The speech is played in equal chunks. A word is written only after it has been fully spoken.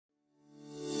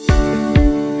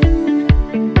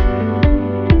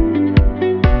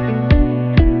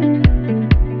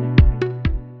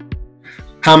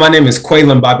Hi, my name is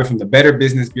Qualon from the Better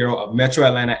Business Bureau of Metro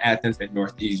Atlanta, Athens, and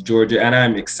Northeast Georgia, and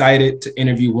I'm excited to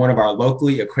interview one of our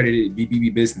locally accredited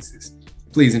BBB businesses.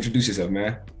 Please introduce yourself,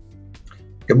 man.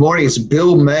 Good morning. It's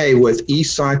Bill May with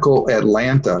Ecycle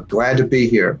Atlanta. Glad to be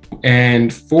here.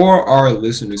 And for our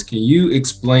listeners, can you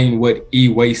explain what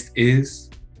e-waste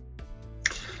is?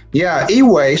 Yeah,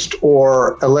 e-waste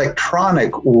or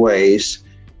electronic waste.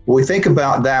 When we think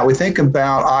about that, we think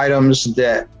about items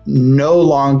that no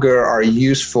longer are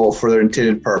useful for their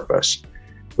intended purpose.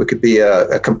 It could be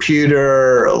a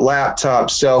computer, a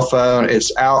laptop, cell phone.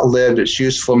 It's outlived its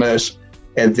usefulness,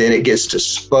 and then it gets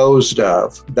disposed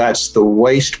of. That's the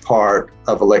waste part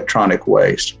of electronic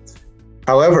waste.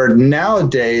 However,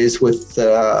 nowadays, with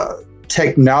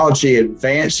technology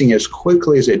advancing as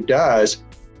quickly as it does,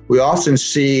 we often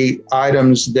see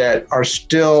items that are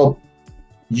still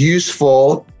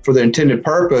useful for their intended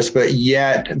purpose, but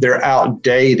yet they're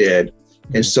outdated.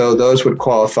 And so those would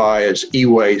qualify as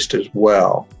e-waste as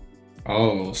well.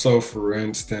 Oh, so for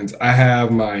instance, I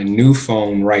have my new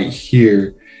phone right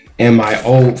here and my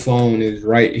old phone is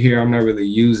right here. I'm not really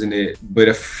using it, but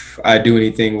if I do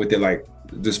anything with it, like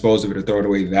dispose of it or throw it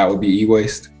away, that would be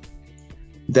e-waste?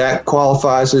 That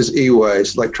qualifies as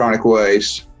e-waste, electronic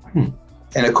waste.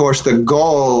 And of course, the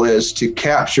goal is to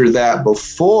capture that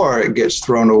before it gets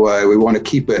thrown away. We want to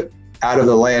keep it out of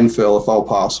the landfill if all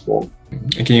possible.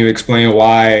 And can you explain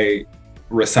why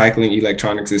recycling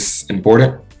electronics is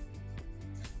important?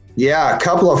 Yeah, a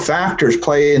couple of factors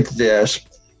play into this.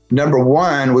 Number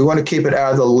one, we want to keep it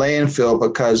out of the landfill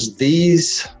because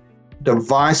these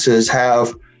devices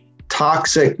have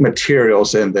toxic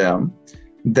materials in them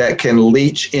that can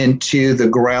leach into the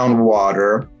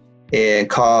groundwater and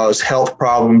cause health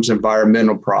problems,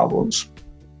 environmental problems.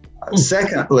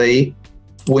 Secondly,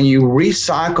 when you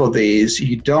recycle these,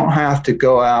 you don't have to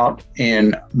go out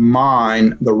and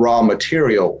mine the raw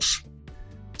materials.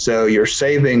 So you're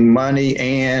saving money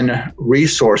and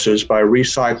resources by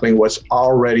recycling what's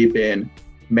already been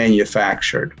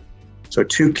manufactured. So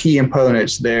two key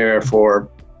components there for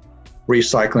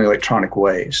recycling electronic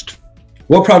waste.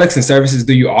 What products and services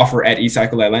do you offer at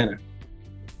Ecycle Atlanta?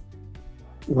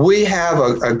 We have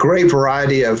a great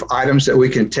variety of items that we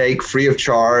can take free of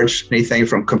charge, anything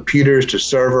from computers to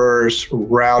servers,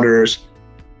 routers.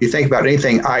 If you think about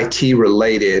anything IT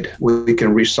related, we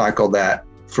can recycle that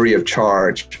free of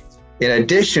charge. In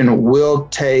addition, we'll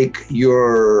take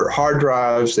your hard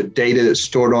drives, the data that's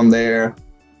stored on there,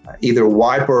 either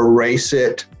wipe or erase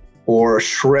it or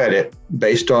shred it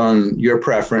based on your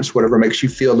preference, whatever makes you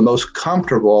feel the most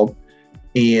comfortable.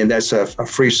 And that's a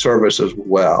free service as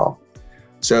well.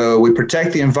 So we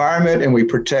protect the environment and we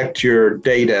protect your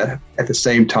data at the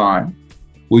same time.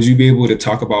 Would you be able to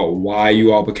talk about why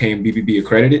you all became BBB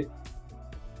accredited?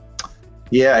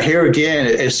 Yeah, here again,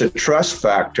 it's a trust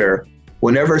factor.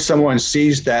 Whenever someone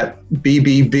sees that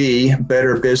BBB,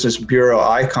 Better Business Bureau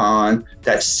icon,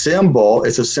 that symbol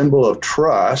is a symbol of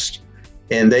trust,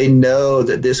 and they know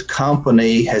that this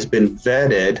company has been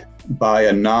vetted by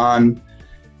a non-biased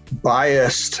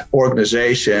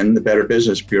organization, the Better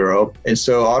Business Bureau. And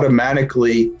so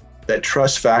automatically that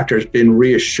trust factor has been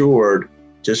reassured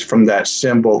just from that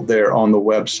symbol there on the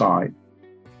website.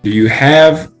 Do you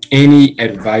have any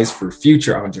advice for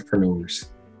future entrepreneurs?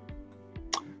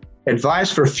 Advice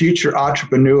for future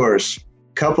entrepreneurs,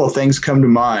 a couple of things come to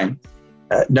mind.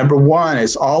 Number one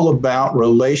is all about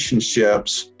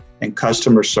relationships and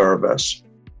customer service.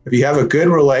 If you have a good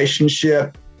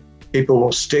relationship, people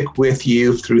will stick with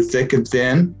you through thick and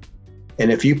thin.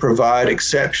 And if you provide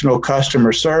exceptional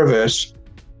customer service,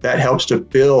 that helps to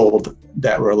build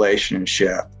that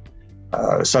relationship.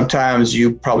 Sometimes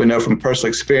you probably know from personal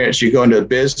experience, you go into a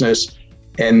business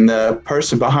and the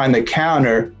person behind the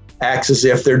counter acts as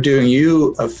if they're doing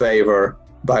you a favor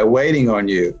by waiting on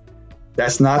you.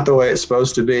 That's not the way it's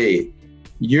supposed to be.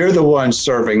 You're the one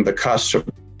serving the customer.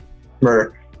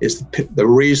 Is the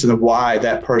reason why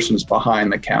that person's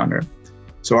behind the counter.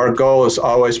 So our goal is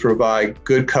always to provide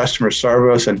good customer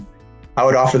service, and I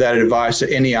would offer that advice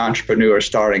to any entrepreneur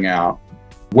starting out.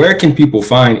 Where can people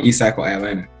find Ecycle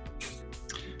Atlanta?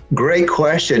 Great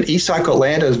question. Ecycle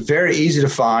Atlanta is very easy to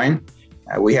find.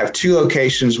 We have two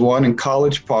locations, one in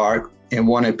College Park and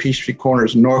one in Peachtree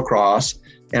Corners, Norcross.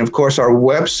 And of course, our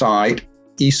website,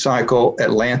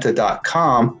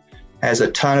 ecycleatlanta.com, has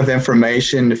a ton of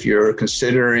information if you're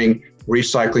considering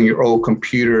recycling your old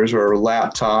computers or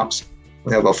laptops.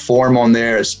 We have a form on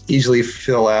there. It's easily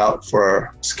fill out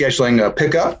for scheduling a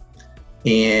pickup.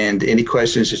 And any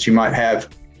questions that you might have,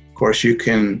 of course, you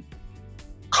can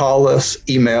call us,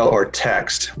 email, or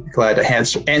text. We're glad to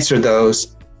answer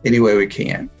those any way we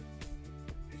can.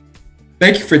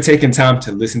 Thank you for taking time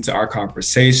to listen to our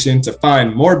conversation. To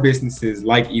find more businesses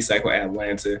like Ecycle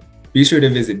Atlanta, be sure to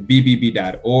visit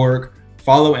bbb.org.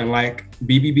 Follow and like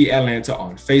BBB Atlanta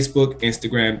on Facebook,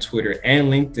 Instagram, Twitter,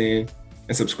 and LinkedIn,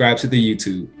 and subscribe to the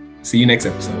YouTube. See you next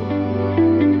episode.